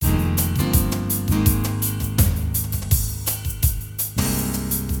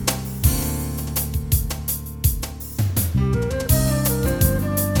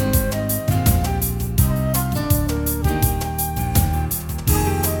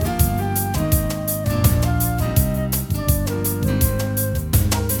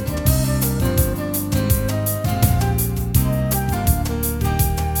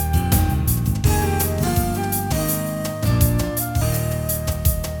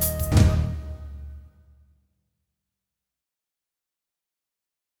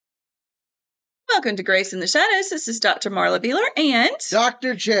Welcome to Grace in the Shadows. This is Dr. Marla Beeler and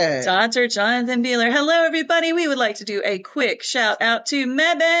Dr. J. Dr. Jonathan Beeler. Hello, everybody. We would like to do a quick shout out to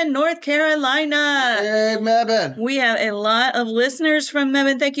Mebane, North Carolina. Hey, Mebane. We have a lot of listeners from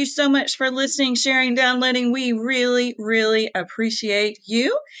Mebane. Thank you so much for listening, sharing, downloading. We really, really appreciate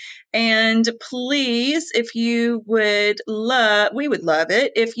you. And please, if you would we would love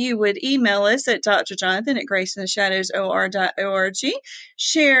it if you would email us at drjonathan@graceintheshadowsor.org.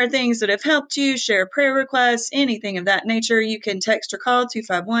 Share things that have helped you, share prayer requests, anything of that nature. You can text or call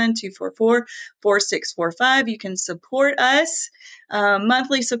 251-244-4645. You can support us,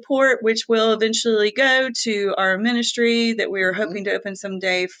 monthly support, which will eventually go to our ministry that we are hoping to open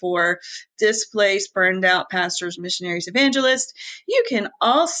someday for displaced, burned out pastors, missionaries, evangelists. You can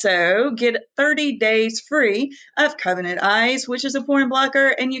also get 30 days free of Covenant Eyes, which is a porn blocker,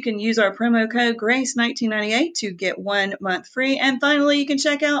 and you can use our promo code GRACE1998 to get 1 month free. And finally, you can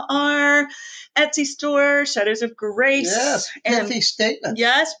check out our Etsy store, Shadows of Grace. Yes, pithy statements.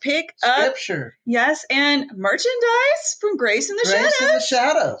 Yes, pick up Scripture. Yes, and merchandise from Grace in the Shadows. Grace in the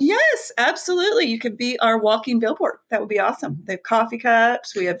Shadows. Yes, absolutely. You could be our walking billboard. That would be awesome. They have coffee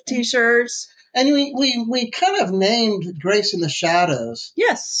cups. We have T-shirts. And we kind of named Grace in the Shadows.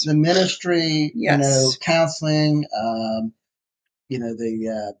 Yes. The ministry, Yes. counseling,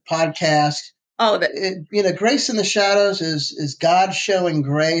 the podcast. All of it. Grace in the Shadows is God showing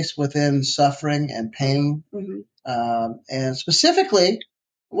grace within suffering and pain. Mm-hmm. And specifically,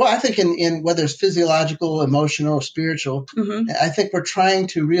 well, I think in whether it's physiological, emotional, or spiritual, Mm-hmm. I think we're trying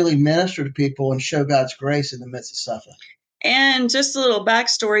to really minister to people and show God's grace in the midst of suffering. And just a little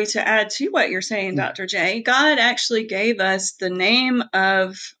backstory to add to what you're saying, Dr. J. God actually gave us the name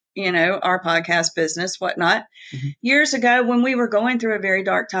of, our podcast business, whatnot, years ago when we were going through a very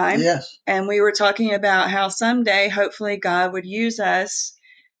dark time. Yes. And we were talking about how someday, hopefully, God would use us,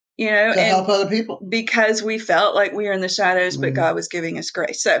 to help other people. Because we felt like we were in the shadows, but God was giving us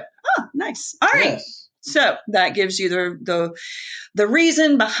grace. So, nice. All right. Yes. So that gives you the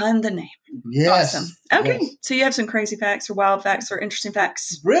reason behind the name. Yes. Awesome. Okay. Yes. So you have some crazy facts or wild facts or interesting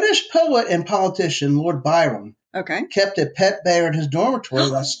facts? British poet and politician Lord Byron kept a pet bear in his dormitory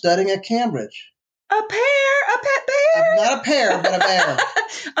while studying at Cambridge. A pet bear? Not a pear, but a bear.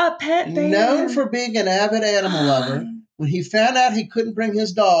 A pet bear. Known for being an avid animal lover, when he found out he couldn't bring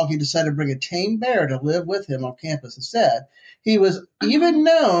his dog, he decided to bring a tame bear to live with him on campus instead. He was even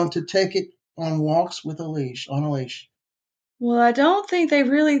known to take it on walks with on a leash. Well, I don't think they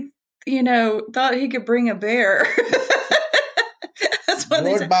really, thought he could bring a bear. That's what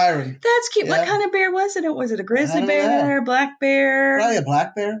Lord Byron. That's cute. Yeah. What kind of bear was it? Was it a grizzly bear, black bear? Probably a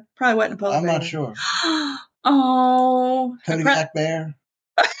black bear. Probably wasn't a polar bear. I'm not sure. Oh. Kodiak bear.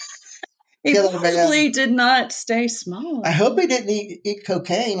 He probably did not stay small. I hope he didn't eat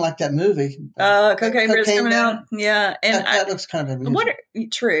cocaine like that movie. Cocaine Bear's coming out. Yeah. And that looks kind of amusing.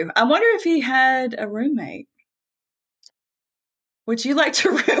 True. I wonder if he had a roommate. Would you like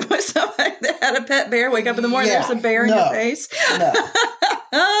to room with somebody that had a pet bear? Wake up in the morning, there's a bear in your face? No.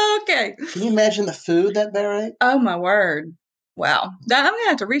 Okay. Can you imagine the food that bear ate? Oh, my word. Wow. I'm going to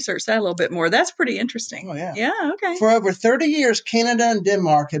have to research that a little bit more. That's pretty interesting. Oh, yeah. Yeah, okay. For over 30 years, Canada and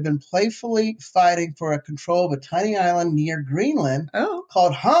Denmark have been playfully fighting for a control of a tiny island near Greenland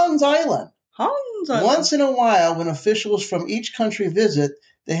called Hans Island. Hans Island. Once in a while, when officials from each country visit,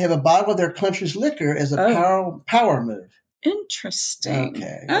 they have a bottle of their country's liquor as a power move. Interesting.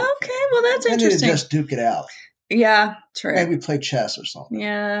 Okay. Well, that's interesting. They need to just duke it out. Yeah, true. Maybe play chess or something.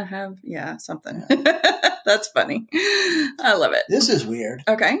 Yeah, something. Yeah. That's funny. I love it. This is weird.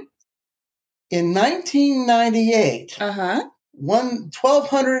 Okay. In 1998,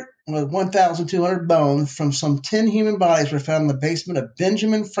 1,200 bones from some 10 human bodies were found in the basement of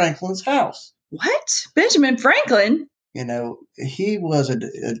Benjamin Franklin's house. What? Benjamin Franklin? He was a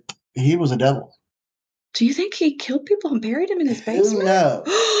devil. Do you think he killed people and buried them in his basement? Who knows?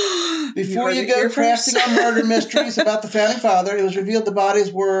 Before you go crafting on murder mysteries about the founding father, it was revealed the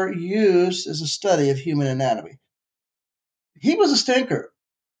bodies were used as a study of human anatomy. He was a stinker.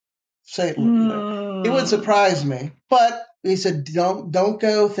 It would surprise me, but he said, "Don't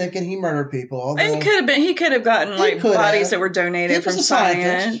go thinking he murdered people." Although he could have gotten bodies that were donated from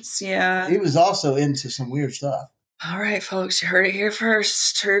science. Yeah, he was also into some weird stuff. All right, folks, you heard it here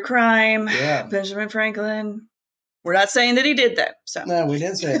first. True crime. Yeah. Benjamin Franklin. We're not saying that he did that. So. No, we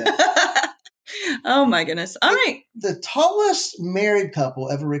didn't say that. Oh, my goodness. All right. The tallest married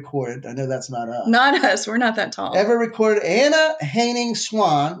couple ever recorded, I know that's not us. Not us. We're not that tall. Ever recorded, Anna Haining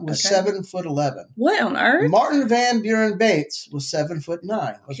Swan was 7'11". What on earth? Martin Van Buren Bates was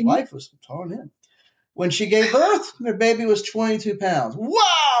 7'9". His wife was taller than him. When she gave birth, her baby was 22 pounds. Wow!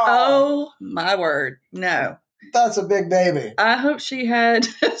 Oh, my word. No. That's a big baby. I hope she had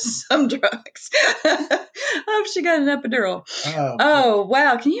some drugs. I hope she got an epidural. Oh,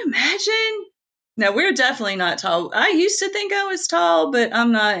 wow. Can you imagine? No, we're definitely not tall. I used to think I was tall, but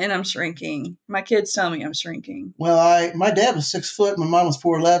I'm not, and I'm shrinking. My kids tell me I'm shrinking. Well, my dad was 6 foot, my mom was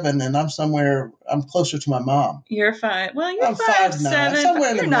 4'11", and I'm closer to my mom. You're 5. Well, you're I'm 5'9",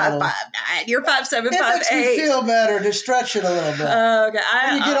 somewhere in the middle. You're not 5'9". You're 5'7", 5'8". It makes me feel better to stretch it a little bit. Okay.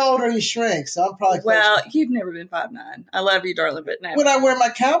 When you get older, you shrink, so I'm probably close. Well, you've never been 5'9". I love you, darling, but no. When I wear my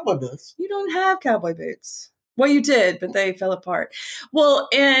cowboy boots. You don't have cowboy boots. Well, you did, but they fell apart. Well,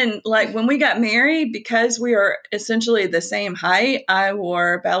 and like when we got married, because we are essentially the same height, I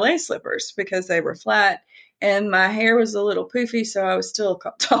wore ballet slippers because they were flat, and my hair was a little poofy, so I was still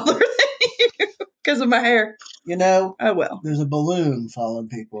taller than you because of my hair. You know, oh well. There's a balloon following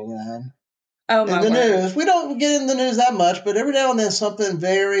people around. Oh my in the word. news. We don't get in the news that much, but every now and then something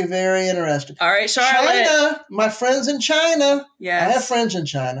very, very interesting. All right, Charlotte. China, my friends in China. Yes. I have friends in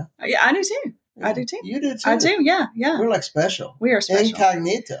China. Yeah, I do too. I do too. You do too. I do, yeah. We're like special. We are special.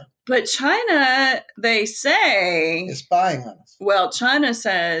 Incognito. But China, they say, is spying on us. Well, China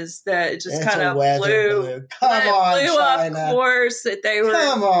says that it just kind of flew China. off course, that they were.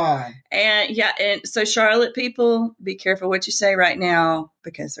 Come on. And yeah, and so Charlotte people, be careful what you say right now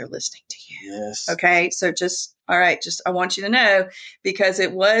because they're listening to you. Yes. Okay, so I want you to know because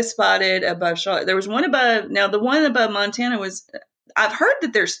it was spotted above Charlotte. There was one above. Now the one above Montana was. I've heard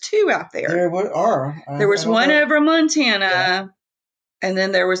that there's two out there. There are. There was one over Montana, and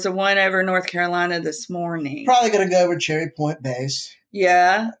then there was the one over North Carolina this morning. Probably going to go over Cherry Point Base.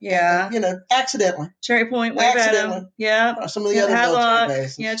 Yeah. Accidentally. Cherry Point, wave at them. Yeah. Some of the other military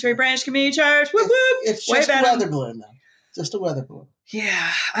bases. Yeah, Cherry Branch Community Church. Whoop, whoop. It's just a weather balloon, though. Just a weather balloon.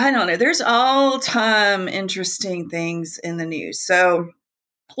 Yeah, I don't know. There's all-time interesting things in the news. So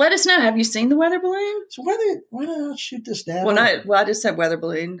let us know. Have you seen the weather balloon? So why not shoot this down? Well, I just said weather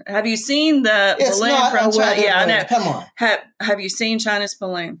balloon. Have you seen the balloon from China? Yeah, I know. Come on. Have you seen China's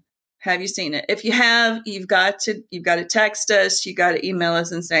balloon? Have you seen it? If you have, you've got to text us. You got to email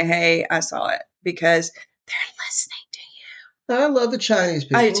us and say, "Hey, I saw it," because they're listening to you. I love the Chinese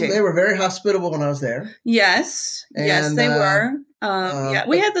people. I do. They were very hospitable when I was there. Yes, they were.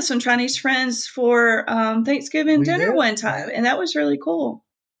 We had some Chinese friends for Thanksgiving dinner one time, and that was really cool.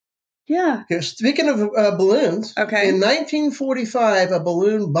 Yeah. Here, speaking of balloons, okay. In 1945, a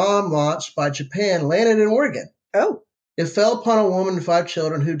balloon bomb launched by Japan landed in Oregon. Oh. It fell upon a woman and 5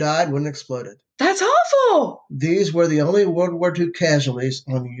 children who died when it exploded. That's awful. These were the only World War II casualties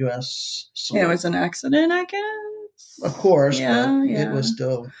on the U.S. soil. It was an accident, I guess. Of course, but it was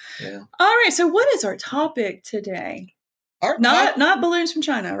still, All right, so what is our topic today? Not balloons from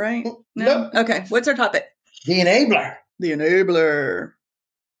China, right? No? Nope. Okay, what's our topic? The enabler. The enabler.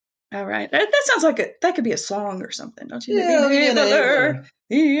 All right. That sounds like that could be a song or something, don't you? Yeah, the enabler.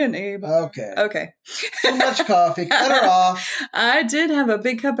 The enabler. Okay. Too much coffee. Cut her off. I did have a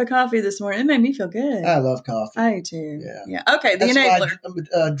big cup of coffee this morning. It made me feel good. I love coffee. I do. Yeah. Okay. That's enabler.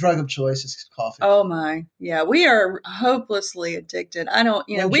 My drug of choice is coffee. Oh my. Yeah. We are hopelessly addicted. I don't.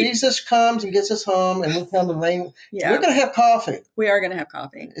 When Jesus comes and gets us home, and we come to rain. Yeah. We're going to have coffee. We are going to have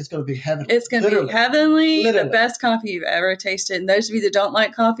coffee. It's going to be heavenly. It's going to be heavenly. Literally. The best coffee you've ever tasted. And those of you that don't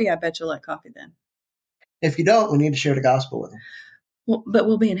like coffee, I bet you'll like coffee then. If you don't, we need to share the gospel with them. Well, but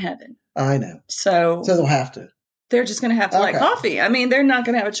we'll be in heaven. I know. So they'll have to. They're just going to have to like coffee. I mean, they're not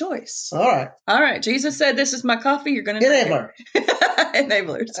going to have a choice. All right. Jesus said, "This is my coffee." You're going to enabler.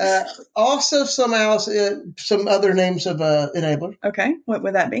 Enablers. Also, some other names of enabler. Okay. What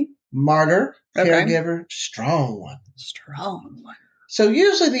would that be? Martyr, caregiver, strong one. So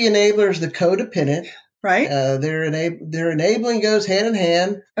usually the enabler is the codependent. Right. Their enabling goes hand in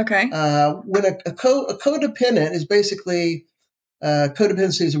hand. Okay. When a codependent is basically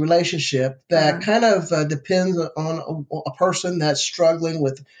codependency is a relationship that kind of depends on a person that's struggling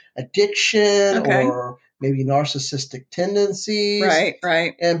with addiction or maybe narcissistic tendencies.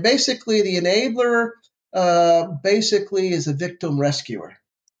 Right. And basically the enabler is a victim rescuer.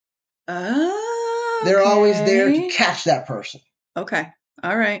 They're always there to catch that person. Okay.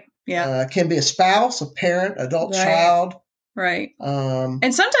 All right. Yeah. Can be a spouse, a parent, adult child. Right.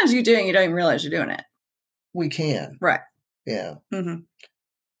 And sometimes you don't even realize you're doing it. We can. Right. Yeah. Mm-hmm.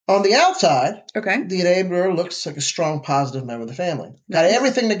 On the outside, the enabler looks like a strong, positive member of the family. Got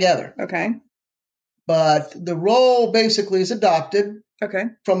everything together. Okay. But the role basically is adopted.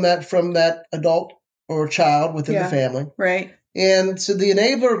 From that adult or child within the family. Right. And so the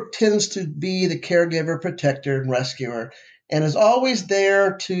enabler tends to be the caregiver, protector, and rescuer, and is always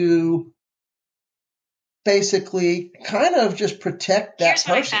there to basically kind of just protect that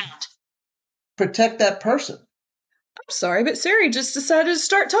person. Protect that person. I'm sorry, but Siri just decided to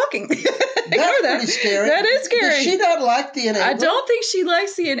start talking. That's pretty scary. That is scary. Does she not like the enabler? I don't think she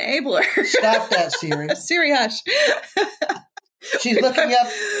likes the enabler. Stop that, Siri. Siri, hush. She's looking up.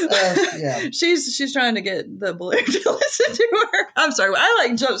 Yeah. She's trying to get the balloon to listen to her. I'm sorry. I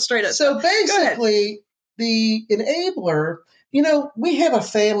like jumped straight up. So basically, the enabler, we have a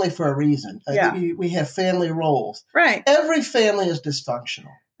family for a reason. Yeah. We have family roles. Right. Every family is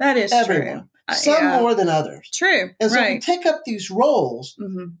dysfunctional. That is Everyone. true. Some more than others. True. And so we take up these roles,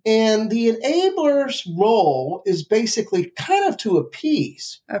 and the enabler's role is basically kind of to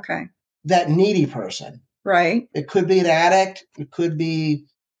appease that needy person. Right. It could be an addict. It could be,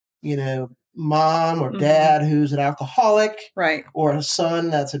 mom or dad who's an alcoholic. Right. Or a son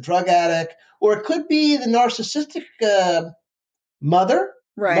that's a drug addict. Or it could be the narcissistic mother,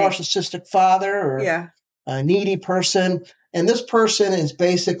 narcissistic father, or a needy person. And this person is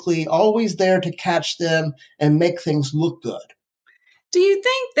basically always there to catch them and make things look good. Do you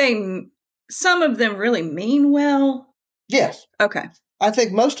think some of them really mean well? Yes. Okay. I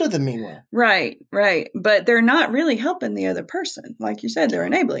think most of them mean well. Right. But they're not really helping the other person. Like you said, they're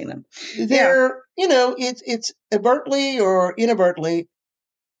enabling them. It's overtly or inadvertently,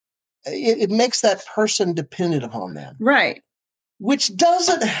 it makes that person dependent upon them. Right. Which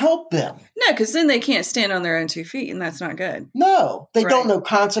doesn't help them. No, because then they can't stand on their own 2 feet, and that's not good. No, they don't know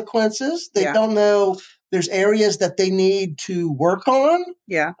consequences. They don't know there's areas that they need to work on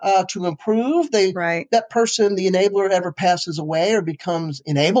to improve. That person, the enabler, ever passes away or becomes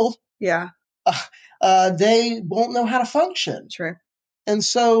enabled. Yeah. They won't know how to function. True. And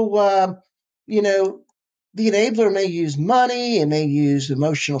so, the enabler may use money, it may use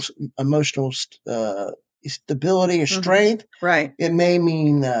emotional stability or strength. Right. It may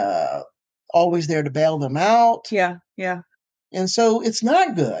mean always there to bail them out. Yeah. And so it's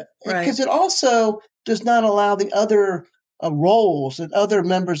not good because it also does not allow the other roles and other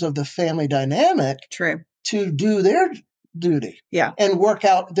members of the family dynamic to do their duty and work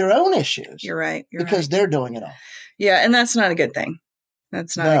out their own issues. You're right. Because they're doing it all. Yeah, and that's not a good thing.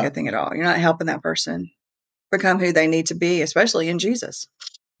 That's not a good thing at all. You're not helping that person become who they need to be, especially in Jesus.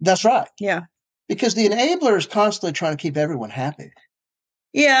 That's right. Yeah. Because the enabler is constantly trying to keep everyone happy.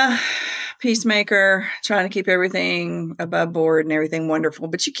 Yeah. Peacemaker, trying to keep everything above board and everything wonderful.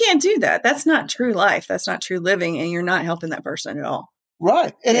 But you can't do that. That's not true life. That's not true living. And you're not helping that person at all.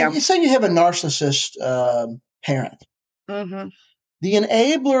 Right. And if you say you have a narcissist parent, the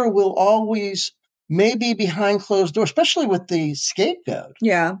enabler will always, maybe behind closed doors, especially with the scapegoat.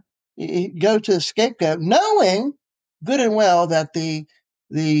 Yeah. You go to the scapegoat knowing good and well that the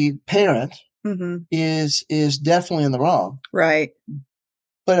parent is definitely in the wrong. Right.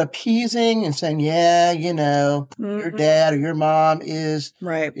 But appeasing and saying, your dad or your mom is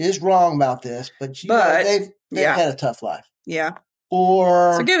wrong about this, but they've had a tough life. Yeah.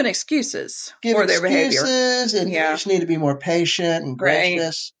 Or so giving excuses for their behavior. And you just need to be more patient and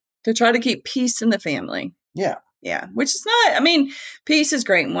gracious. To try to keep peace in the family. Yeah. Yeah. Which is not, peace is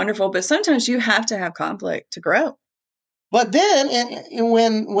great and wonderful, but sometimes you have to have conflict to grow. But then,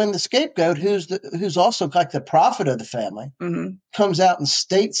 when the scapegoat, who's also like the prophet of the family, comes out and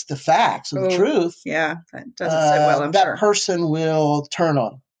states the facts and the truth, that doesn't sit well. I'm sure that person will turn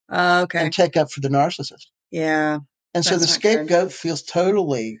on and take up for the narcissist. Yeah, and so the scapegoat feels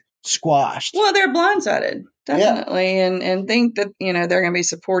totally squashed. Well, they're blindsided, definitely, and think that they're going to be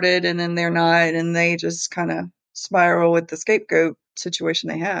supported, and then they're not, and they just kind of spiral with the scapegoat situation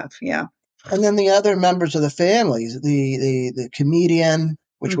they have. Yeah. And then the other members of the families, the comedian,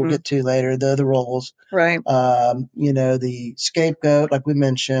 which we'll get to later, the other roles, right? The scapegoat, like we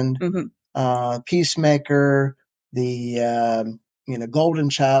mentioned, peacemaker, the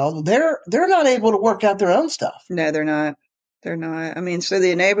golden child. They're not able to work out their own stuff. No, they're not. They're not. So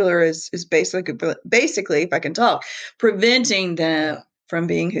the enabler is basically, if I can talk, preventing them from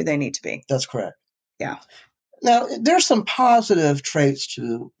being who they need to be. That's correct. Yeah. Now, there's some positive traits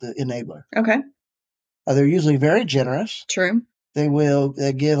to the enabler. Okay. They're usually very generous. True. They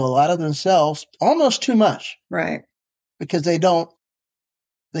give a lot of themselves, almost too much. Right. Because they don't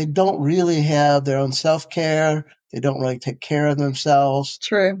really have their own self-care. They don't really take care of themselves.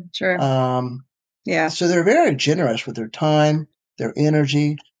 True. Yeah. So they're very generous with their time, their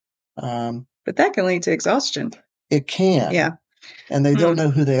energy. But that can lead to exhaustion. It can. Yeah. And they don't know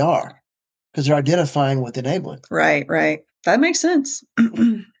who they are because they're identifying with enabling. Right. That makes sense.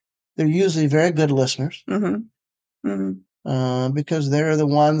 They're usually very good listeners. Because they're the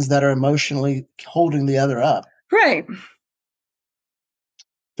ones that are emotionally holding the other up. Right.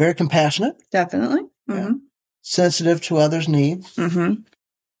 Very compassionate. Definitely. Mm-hmm. Sensitive to others' needs. Mm-hmm.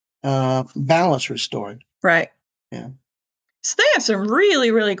 Balance restored. Right. Yeah. So they have some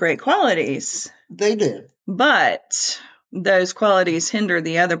really, really great qualities. They did. But those qualities hinder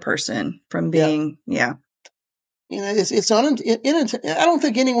the other person from being, You know, I don't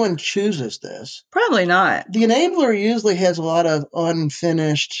think anyone chooses this. Probably not. The enabler usually has a lot of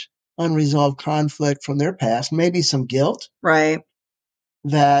unfinished, unresolved conflict from their past, maybe some guilt. Right.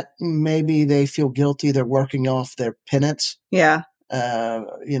 That maybe they feel guilty. They're working off their penance. Yeah.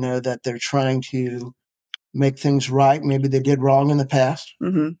 That they're trying to make things right. Maybe they did wrong in the past.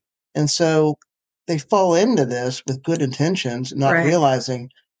 Mm-hmm. And so they fall into this with good intentions, not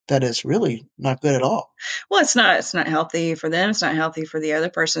realizing that it's really not good at all. Well, it's not healthy for them. It's not healthy for the other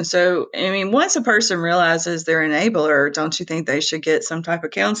person. So, I mean, once a person realizes they're an enabler, don't you think they should get some type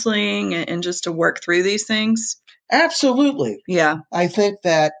of counseling and just to work through these things? Absolutely. Yeah. I think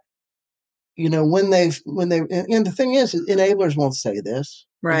that, when they, and the thing is, enablers won't say this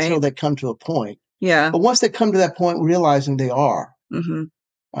until they come to a point. Yeah. But once they come to that point, realizing they are,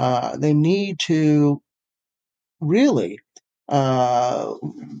 they need to really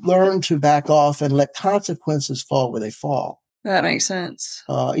learn to back off and let consequences fall where they fall. That makes sense.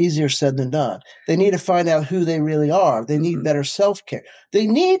 Easier said than done. They need to find out who they really are. They need better self-care. They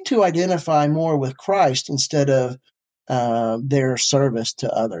need to identify more with Christ instead of their service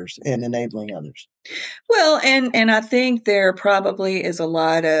to others and enabling others. Well, and I think there probably is a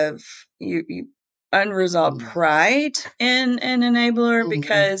lot of unresolved pride in an enabler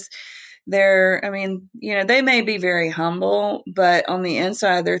because they may be very humble, but on the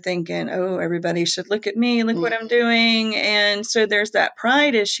inside they're thinking, oh, everybody should look at me, look what I'm doing. And so there's that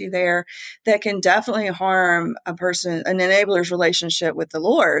pride issue there that can definitely harm an enabler's relationship with the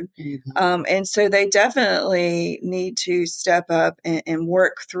Lord. And so they definitely need to step up and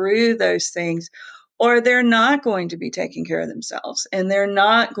work through those things, or they're not going to be taking care of themselves and they're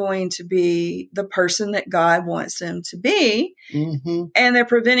not going to be the person that God wants them to be. And they're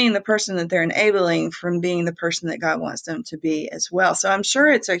preventing the person that they're enabling from being the person that God wants them to be as well. So I'm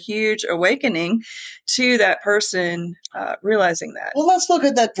sure it's a huge awakening to that person realizing that. Well, let's look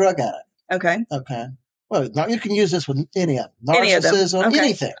at that drug addict. Okay. Well, now you can use this with any of them. Narcissism,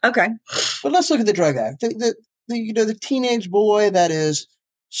 anything. Okay. But let's look at the drug addict. The teenage boy that is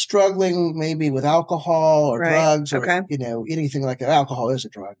struggling maybe with alcohol or drugs or anything like that. Alcohol is a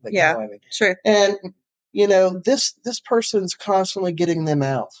drug. But sure. And this person's constantly getting them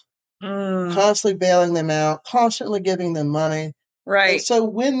out, constantly bailing them out, constantly giving them money. Right. And so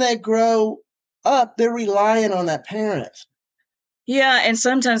when they grow up, they're relying on that parent. Yeah, and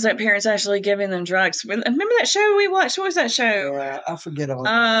sometimes that parent's actually giving them drugs. Remember that show we watched? What was that show? Yeah, I forget.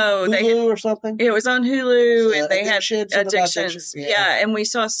 Hulu or something? It was on Hulu, and they had addictions. Yeah, and we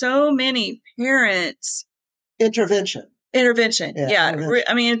saw so many parents. Intervention. Yeah.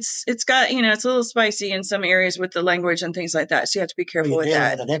 I mean, it's got, it's a little spicy in some areas with the language and things like that. So you have to be careful with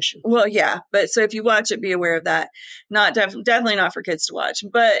that. Well, yeah. But so if you watch it, be aware of that. Definitely not for kids to watch.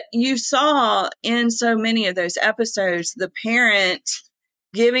 But you saw in so many of those episodes, the parent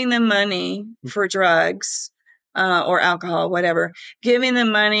giving them money for drugs or alcohol, whatever, giving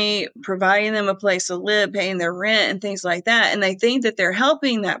them money, providing them a place to live, paying their rent and things like that. And they think that they're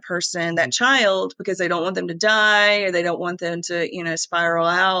helping that person, that child, because they don't want them to die or they don't want them to, spiral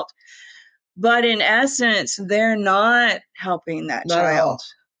out. But in essence, they're not helping that child.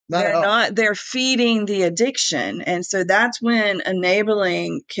 They're feeding the addiction. And so that's when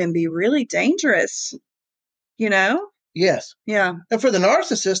enabling can be really dangerous, Yes. Yeah. And for the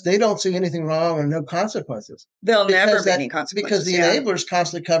narcissist, they don't see anything wrong or no consequences. There'll never be any consequences. Because the enabler is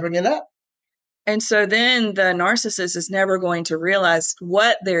constantly covering it up. And so then the narcissist is never going to realize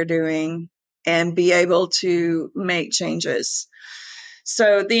what they're doing and be able to make changes.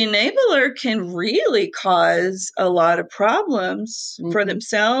 So the enabler can really cause a lot of problems for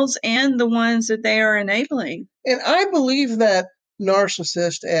themselves and the ones that they are enabling. And I believe that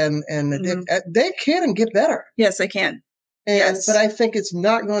narcissists and they can get better. Yes, they can. But I think it's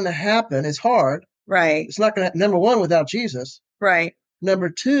not going to happen. It's hard. Right. It's not going to, number one, without Jesus. Right.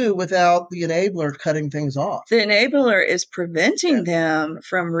 Number two, without the enabler cutting things off. The enabler is preventing them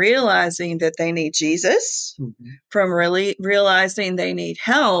from realizing that they need Jesus, from really realizing they need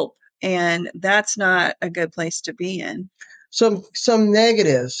help, and that's not a good place to be in. Some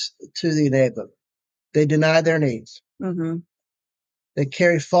negatives to the enabler. They deny their needs. They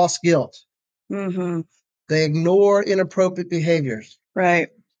carry false guilt. They ignore inappropriate behaviors. Right.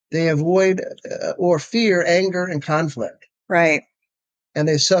 They avoid or fear anger and conflict. Right. And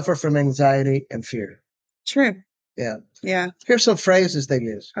they suffer from anxiety and fear. True. Yeah. Yeah. Here's some phrases they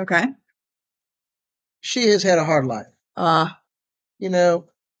use. Okay. she has had a hard life. You know,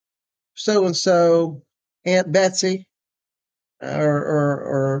 so-and-so, Aunt Betsy,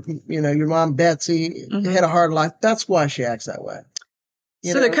 or your mom Betsy had a hard life. That's why she acts that way.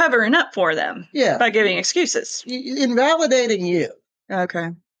 So they're covering up for them by giving excuses. Invalidating you.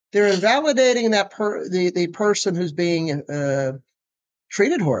 Okay. They're invalidating that the person who's being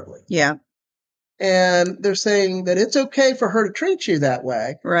treated horribly. Yeah. And they're saying that it's okay for her to treat you that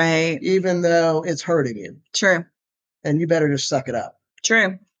way. Right. Even though it's hurting you. True. And you better just suck it up.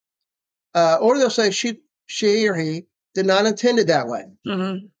 True. Or they'll say she or he did not intend it that way.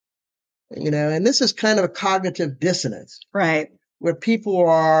 And this is kind of a cognitive dissonance. Right. Where people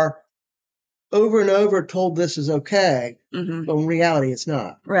are over and over told this is okay, but in reality it's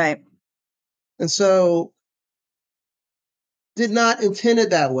not. Right. And so did not intend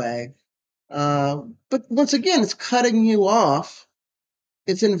it that way. But once again, it's cutting you off.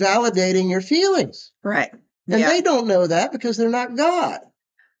 It's invalidating your feelings. Right. And they don't know that because they're not God.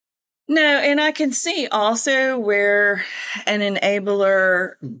 No, and I can see also where an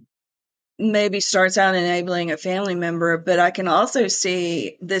enabler maybe starts out enabling a family member, but I can also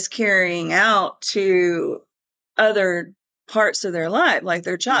see this carrying out to other parts of their life, like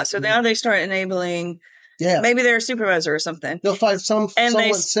their job. So now they start enabling. Yeah. Maybe they're a supervisor or something. They'll find someone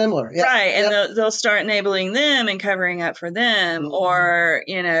similar. Yeah. Right. And they'll start enabling them and covering up for them. Or,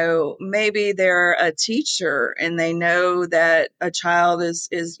 maybe they're a teacher and they know that a child is,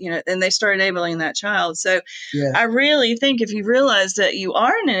 and they start enabling that child. So I really think if you realize that you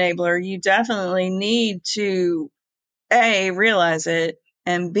are an enabler, you definitely need to A, realize it,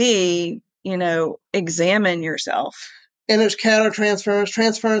 and B, examine yourself. And there's transference,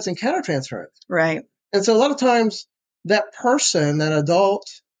 and countertransference. Right. And so a lot of times that person, that adult,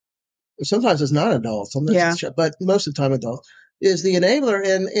 sometimes it's not adults, but most of the time adult, is the enabler.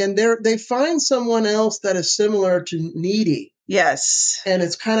 And they find someone else that is similar to needy. Yes. And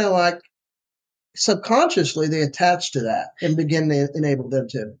it's kind of like subconsciously they attach to that and begin to enable them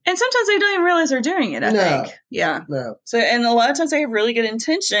too. And sometimes they don't even realize they're doing it, I think. Yeah. No. So, and a lot of times they have really good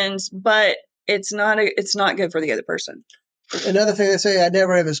intentions, but it's not good for the other person. Another thing they say, I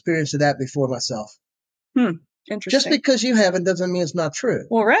never have experienced that before myself. Interesting. Just because you haven't doesn't mean it's not true.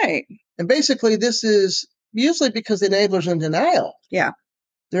 Well, right. And basically this is usually because the enabler's in denial. Yeah.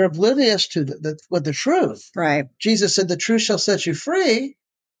 They're oblivious to the truth. Right. Jesus said the truth shall set you free,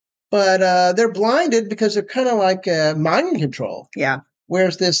 but they're blinded because they're kind of like mind control. Yeah.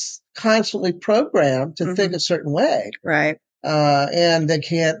 Whereas this constantly programmed to think a certain way. Right. And they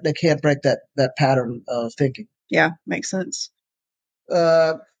can't break that pattern of thinking. Yeah, makes sense.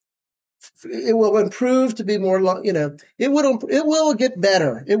 It will improve to be more, it will get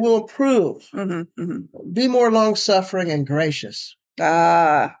better. It will improve. Be more long-suffering and gracious.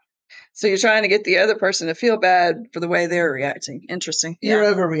 So you're trying to get the other person to feel bad for the way they're reacting. Interesting. You're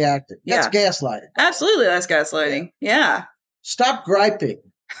overreacting. That's gaslighting. Absolutely, that's gaslighting. Yeah. Stop griping.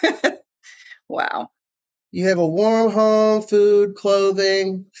 Wow. You have a warm home, food,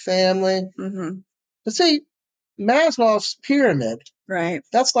 clothing, family. But see, Maslow's pyramid, right?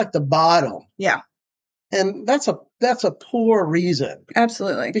 That's like the bottom. Yeah. And that's a poor reason.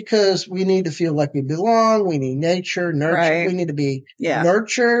 Absolutely. Because we need to feel like we belong. We need nurture. Right. We need to be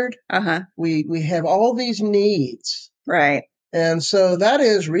nurtured. We have all these needs. Right. And so that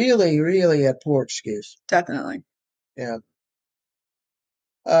is really, really a poor excuse. Definitely. Yeah.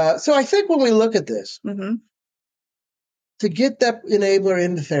 So I think when we look at this, to get that enabler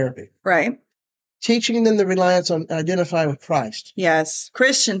into therapy. Right. Teaching them the reliance on identify with Christ. Yes.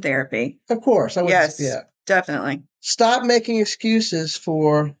 Christian therapy. Of course. Definitely. Stop making excuses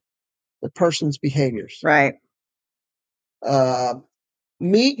for the person's behaviors. Right.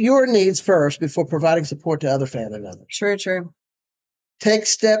 Meet your needs first before providing support to other family members. True. Take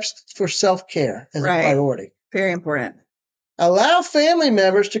steps for self-care as a priority. Very important. Allow family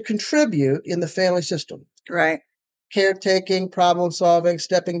members to contribute in the family system. Right. Caretaking, problem solving,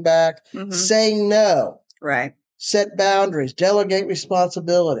 stepping back, saying no. Right. Set boundaries, delegate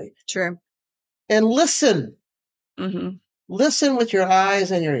responsibility. True. And listen. Listen with your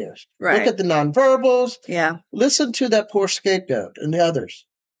eyes and your ears. Right. Look at the nonverbals. Yeah. Listen to that poor scapegoat and the others,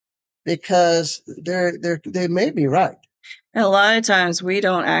 because they may be right. And a lot of times we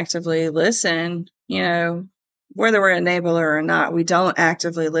don't actively listen, whether we're an enabler or not, we don't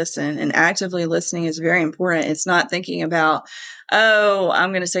actively listen. And actively listening is very important. It's not thinking about,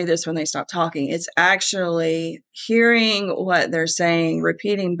 I'm going to say this when they stop talking. It's actually hearing what they're saying,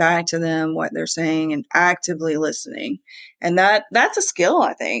 repeating back to them what they're saying, and actively listening. And that's a skill,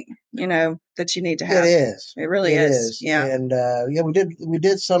 I think, that that you need to have. It is. It really is. Yeah. And we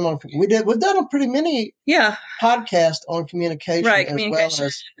did some on we've done a pretty many podcasts on communication, right? As Communication,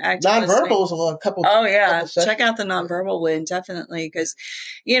 well as nonverbals. A couple. Oh yeah, couple check out the nonverbal one definitely, because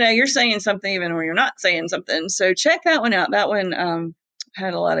you're saying something even when you're not saying something. So check that one out. That one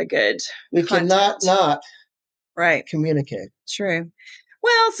had a lot of good. We cannot not right communicate. True.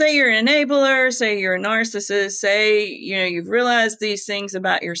 Well, say you're an enabler, say you're a narcissist, say, you've realized these things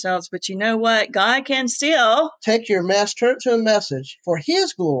about yourselves, but you know what? God can still take your mess, turn it to a message for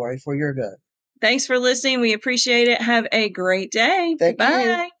his glory, for your good. Thanks for listening. We appreciate it. Have a great day. Thank Bye.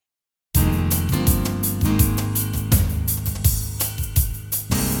 you.